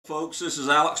Folks, this is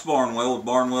Alex Barnwell with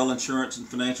Barnwell Insurance and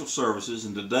Financial Services,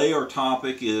 and today our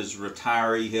topic is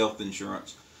retiree health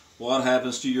insurance. What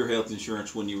happens to your health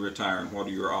insurance when you retire, and what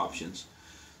are your options?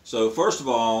 So first of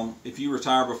all, if you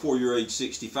retire before you're age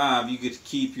 65, you get to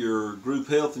keep your group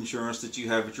health insurance that you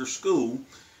have at your school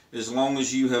as long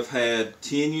as you have had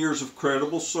 10 years of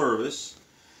credible service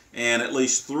and at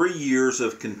least 3 years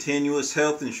of continuous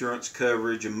health insurance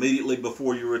coverage immediately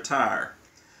before you retire.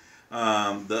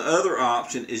 The other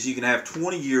option is you can have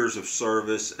 20 years of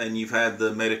service and you've had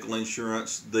the medical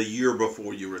insurance the year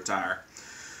before you retire.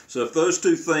 So if those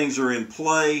two things are in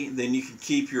play, then you can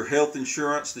keep your health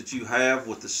insurance that you have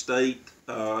with the state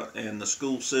and the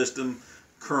school system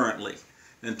currently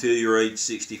until you're age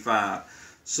 65.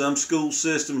 Some school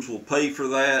systems will pay for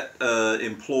that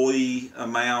employee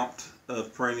amount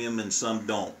of premium and some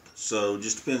don't. So it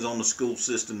just depends on the school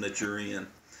system that you're in.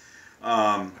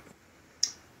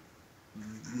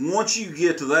 Once you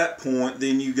get to that point,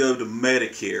 then you go to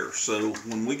Medicare. So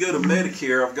when we go to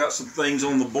Medicare, I've got some things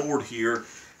on the board here,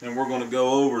 and we're going to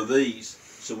go over these.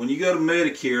 So when you go to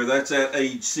Medicare, that's at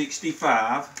age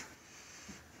 65,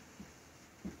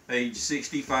 age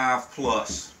 65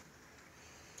 plus.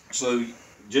 So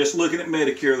just looking at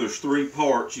Medicare, there's three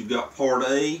parts. You've got Part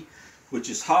A, which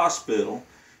is hospital,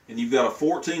 and you've got a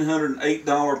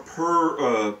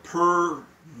 $1,408 per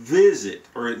visit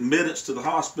or admittance to the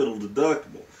hospital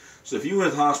deductible. So if you went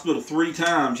to the hospital 3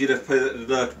 times, you'd have to pay that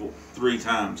deductible 3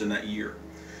 times in that year.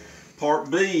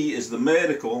 Part B is the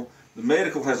medical. The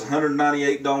medical has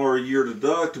 $198 a year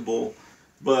deductible,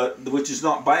 which is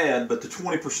not bad, but the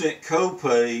 20%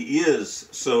 copay is.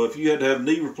 So if you had to have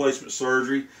knee replacement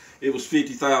surgery, it was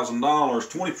 $50,000.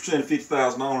 20% of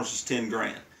 $50,000 is 10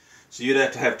 grand. So you'd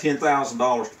have to have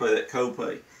 $10,000 to pay that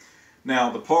copay. Now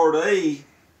the Part A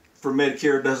for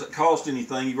Medicare doesn't cost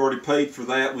anything. You've already paid for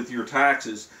that with your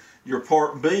taxes. Your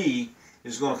Part B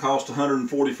is going to cost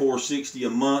 $144.60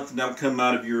 a month, and that'll come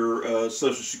out of your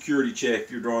Social Security check if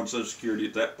you're drawing Social Security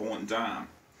at that point in time.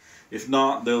 If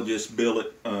not, they'll just bill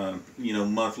it,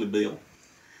 monthly bill.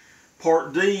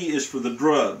 Part D is for the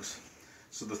drugs.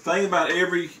 So the thing about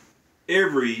every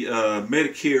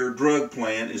Medicare drug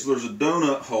plan is there's a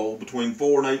donut hole between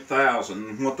 $4,000 and $8,000,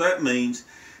 and what that means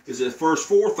is that the first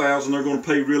 $4,000 they're going to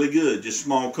pay really good, just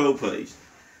small copays.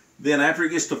 Then after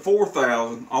it gets to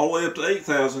 $4,000, all the way up to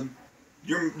 $8,000,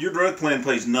 your drug plan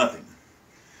pays nothing.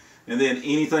 And then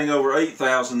anything over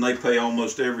 $8,000, they pay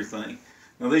almost everything.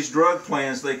 Now these drug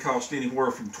plans, they cost anywhere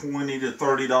from $20 to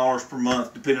 $30 per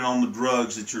month, depending on the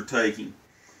drugs that you're taking.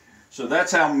 So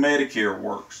that's how Medicare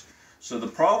works. So the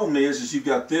problem is you've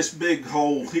got this big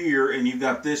hole here, and you've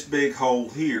got this big hole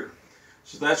here.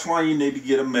 So that's why you need to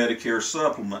get a Medicare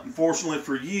supplement. Unfortunately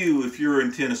for you, if you're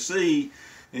in Tennessee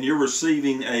and you're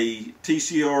receiving a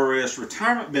TCRS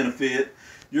retirement benefit,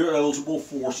 you're eligible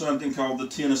for something called the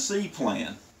Tennessee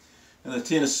plan. And the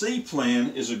Tennessee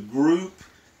plan is a group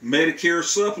Medicare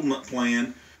supplement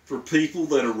plan for people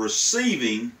that are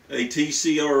receiving a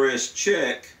TCRS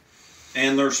check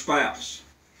and their spouse.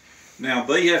 Now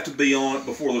they have to be on it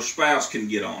before their spouse can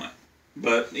get on it.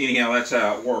 But anyhow, that's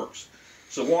how it works.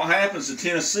 So what happens, the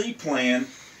Tennessee plan,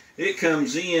 it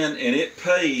comes in and it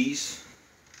pays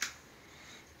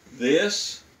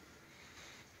this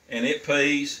and it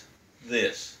pays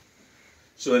this.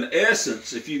 So in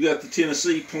essence, if you got the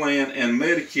Tennessee plan and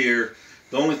Medicare,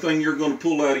 the only thing you're going to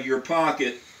pull out of your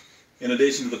pocket in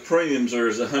addition to the premiums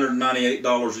is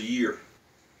 $198 a year.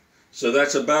 So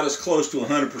that's about as close to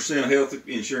 100% health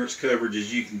insurance coverage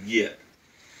as you can get.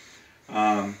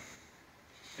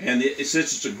 And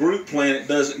since it's a group plan, it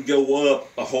doesn't go up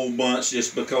a whole bunch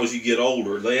just because you get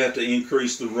older. They have to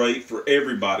increase the rate for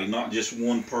everybody, not just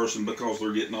one person because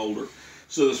they're getting older.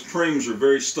 So those premiums are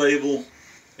very stable,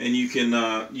 and you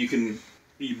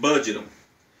budget them.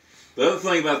 The other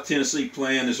thing about the Tennessee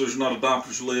plan is there's not a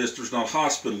doctor's list, there's not a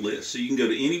hospital list. So you can go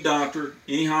to any doctor,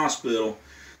 any hospital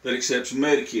that accepts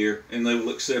Medicare, and they will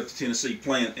accept the Tennessee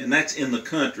plan. And that's in the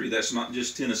country. That's not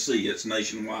just Tennessee, it's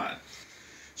nationwide.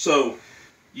 So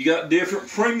you got different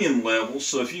premium levels.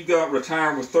 So if you got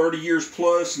retired with 30 years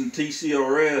plus in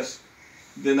TCRS,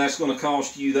 then that's going to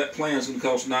cost you, that plan is going to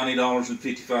cost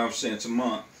 $90.55 a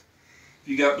month. If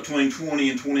you got between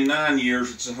 20 and 29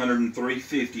 years, it's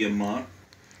 $103.50 a month.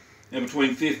 And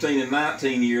between 15 and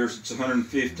 19 years, it's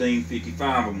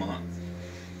 $115.55 a month.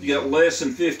 If you got less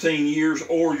than 15 years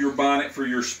or you're buying it for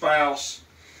your spouse,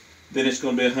 then it's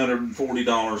going to be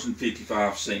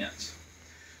 $140.55.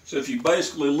 So if you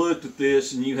basically looked at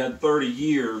this and you had 30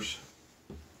 years,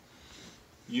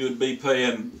 you would be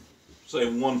paying, say,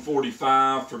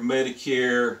 $145 for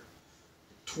Medicare,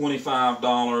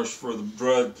 $25 for the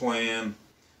drug plan,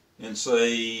 and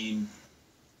say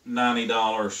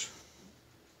 $90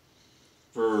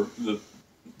 for the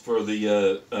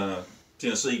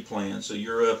Tennessee plan. So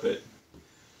you're up at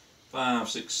 5,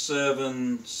 6,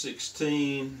 7,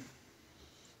 16.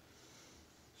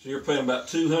 So you're paying about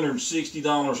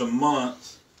 $260 a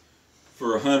month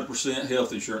for 100%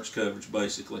 health insurance coverage,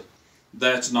 basically.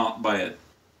 That's not bad,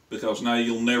 because now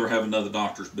you'll never have another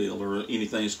doctor's bill or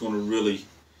anything that's going to really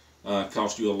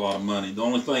cost you a lot of money. The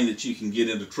only thing that you can get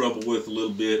into trouble with a little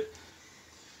bit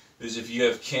is if you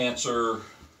have cancer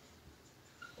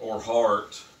or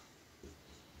heart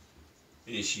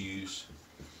issues,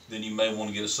 then you may want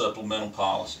to get a supplemental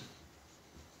policy,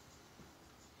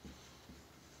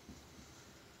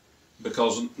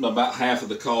 because about half of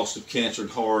the cost of cancer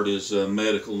and heart is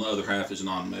medical and the other half is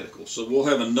non-medical. So we'll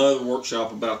have another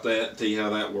workshop about that, tell you how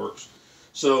that works.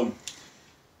 So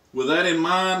with that in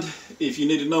mind, if you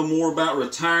need to know more about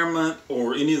retirement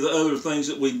or any of the other things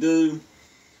that we do,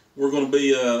 we're going to be,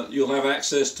 you'll have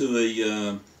access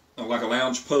to like a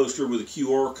lounge poster with a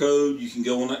QR code. You can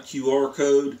go on that QR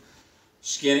code,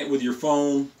 scan it with your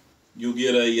phone. You'll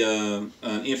get an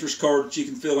interest card that you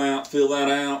can fill that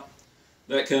out.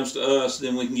 That comes to us,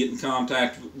 then we can get in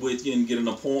contact with you and get an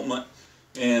appointment.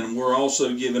 And we're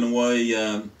also giving away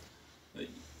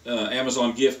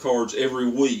Amazon gift cards every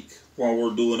week while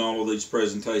we're doing all of these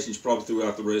presentations, probably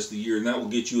throughout the rest of the year, and that will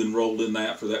get you enrolled in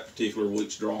that for that particular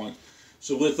week's drawing.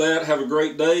 So with that, have a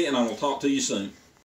great day, and I will talk to you soon.